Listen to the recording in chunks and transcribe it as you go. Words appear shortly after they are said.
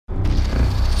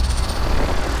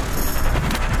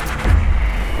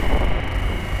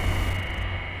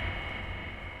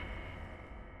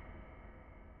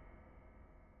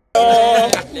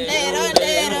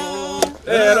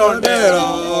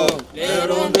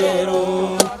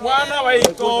Wana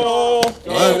waito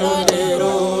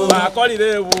makoli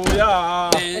de buya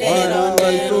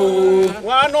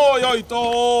wano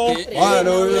yoito.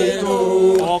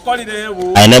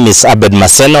 My name is Abed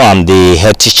Maseno. I'm the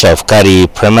head teacher of Kari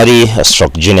Primary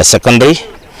 / Junior Secondary.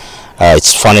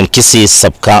 It's found in Kisii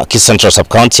Central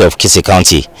Sub-County of Kisii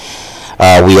County.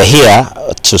 We are here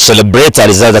to celebrate a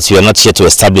result that we are not here to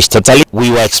establish totally. We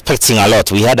were expecting a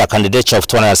lot. We had a candidature of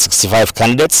 265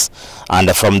 candidates,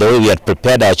 and from the way we had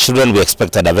prepared our children, we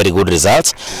expected a very good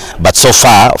result. But so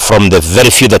far, from the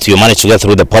very few that we managed to get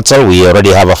through the portal, we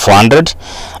already have a 400,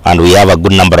 and we have a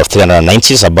good number of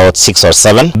 390s, about 6 or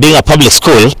 7. Being a public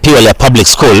school, purely a public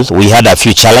school, we had a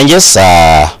few challenges,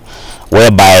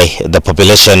 whereby the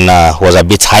population was a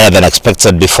bit higher than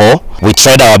expected before. We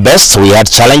tried our best. We had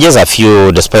challenges,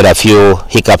 despite a few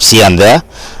hiccups here and there,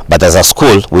 but as a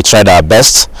school we tried our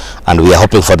best, and we are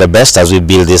hoping for the best as we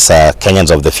build these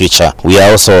Kenyans of the future. We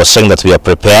are also saying that we are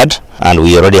prepared, and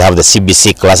we already have the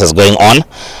CBC classes going on.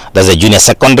 There's a junior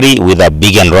secondary with a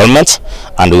big enrollment,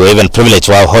 and we were even privileged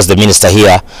to host the minister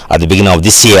here at the beginning of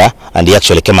this year, and he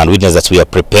actually came and witnessed that we are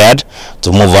prepared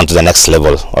to move on to the next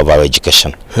level of our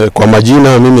education. Kwa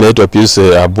majina mimi naitwa Pius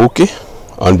Abuki,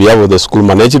 on behalf of the school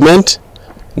management.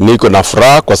 Niko na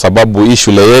furaha kwa sababu hii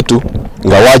shule yetu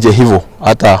ngawaje hivyo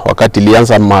hata wakati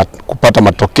ilianza kupata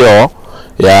matokeo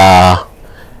ya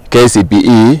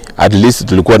Kcpe, at least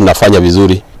tulikuwa tunafanya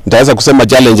vizuri. Nitaweza kusema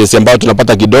challenges ambayo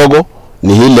tunapata kidogo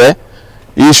ni ile,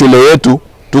 hii shule yetu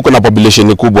tuko na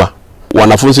population kubwa.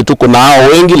 Wanafunzi tuko na hao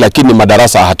wengi, lakini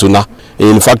madarasa hatuna.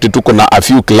 In fact tuko na a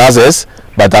few classes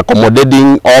but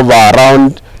accommodating over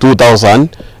around 2000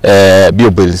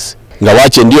 pupils.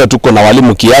 Ngawache ndio tuko na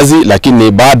walimu kiasi,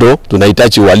 lakini bado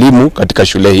tunahitaji walimu katika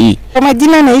shule hii. Kwa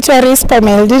majina naitwa Rispa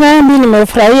Meldina. Mimi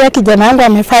nimefurahia kijana wangu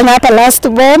amefanya hapa last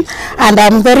born, and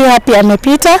I'm very happy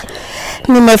amepita.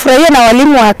 Nimefurahia na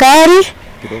walimu wa Kari,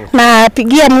 na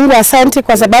pigia Mungu asante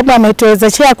kwa sababu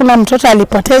ametuwezesha, hakuna mtoto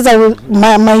alipoteza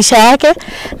maisha yake,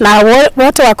 na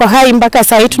wote wako hai mpaka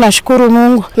sasa. Tunashukuru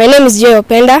Mungu. My name is Joy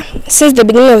Openda. Since the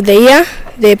beginning of the year,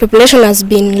 the population has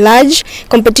been large,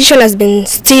 competition has been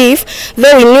stiff.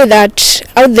 Though we knew that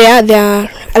out there are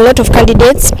a lot of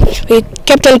candidates, we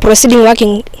kept on proceeding,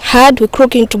 working hard, we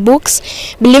crook into books,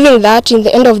 believing that in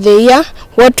the end of the year,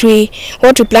 what we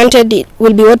planted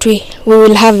will be what we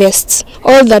will harvest.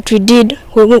 All that we did,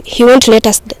 he won't let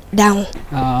us down.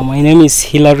 My name is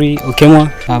Hilary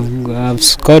Okemwa. I've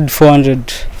scored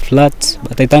 400 flat,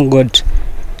 but I thank God.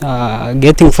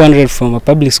 Getting 400 from a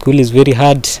public school is very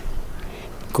hard,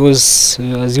 because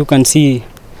as you can see,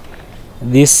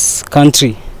 this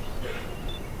country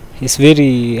is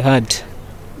very hard,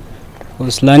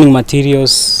 because learning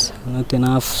materials not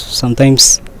enough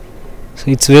sometimes,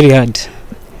 so it's very hard.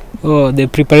 The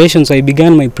preparations, I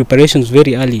began my preparations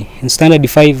very early. In standard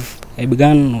 5 I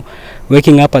began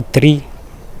waking up at 3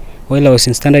 while I was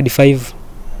in standard 5,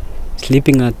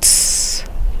 sleeping at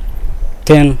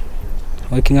 10,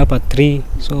 waking up at 3.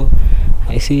 So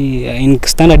I see in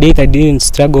standard 8 I didn't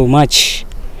struggle much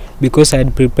because I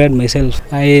had prepared myself.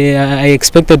 I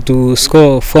expected to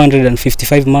score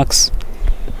 455 marks,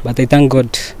 but I thank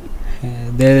God.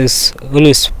 There's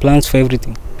always plans for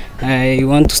everything. I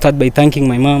want to start by thanking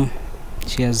my mom.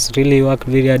 She has really worked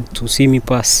very hard to see me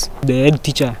pass. The head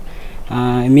teacher,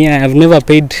 me, I have never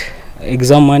paid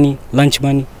exam money, lunch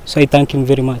money, so I thank him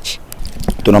very much.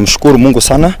 Tunamshukuru Mungu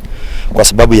sana kwa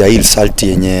sababu ya hii result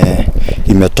yenye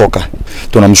imetoka.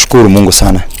 Tunamshukuru Mungu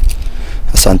sana.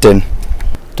 Asanteni.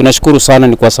 Tunashukuru sana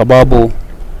ni kwa sababu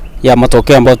ya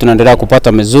matokeo ambayo tunaendelea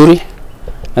kupata mzuri,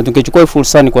 na tungechukua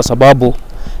fursa ni kwa sababu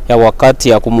ya wakati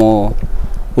ya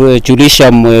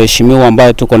kumjulisha mheshimiwa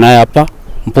ambaye tuko naye hapa,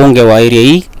 mpunge wa area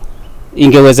hii.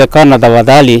 Ingewezekana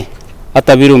tafadhali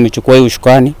hata vile umechukua hii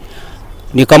ushukani,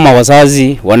 ni kama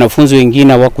wazazi wanafunzi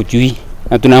wengine wakujui,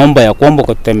 na tunaomba ya kwamba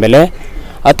kutembelee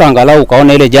hata angalau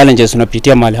ukaona ile challenges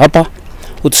unapitia mahali hapa,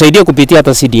 utusaidie kupitia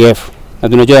hata CDF, na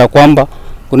tunajua ya kwamba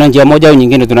kuna njia moja au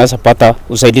nyingine tunaweza pata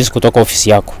usaidizi kutoka ofisi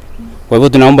yako. Kwa hivyo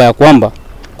tunaomba ya kwamba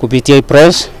kupitia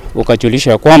press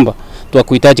ukajulisha ya kwamba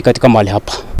tunakuhitaji katika mahali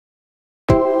hapa.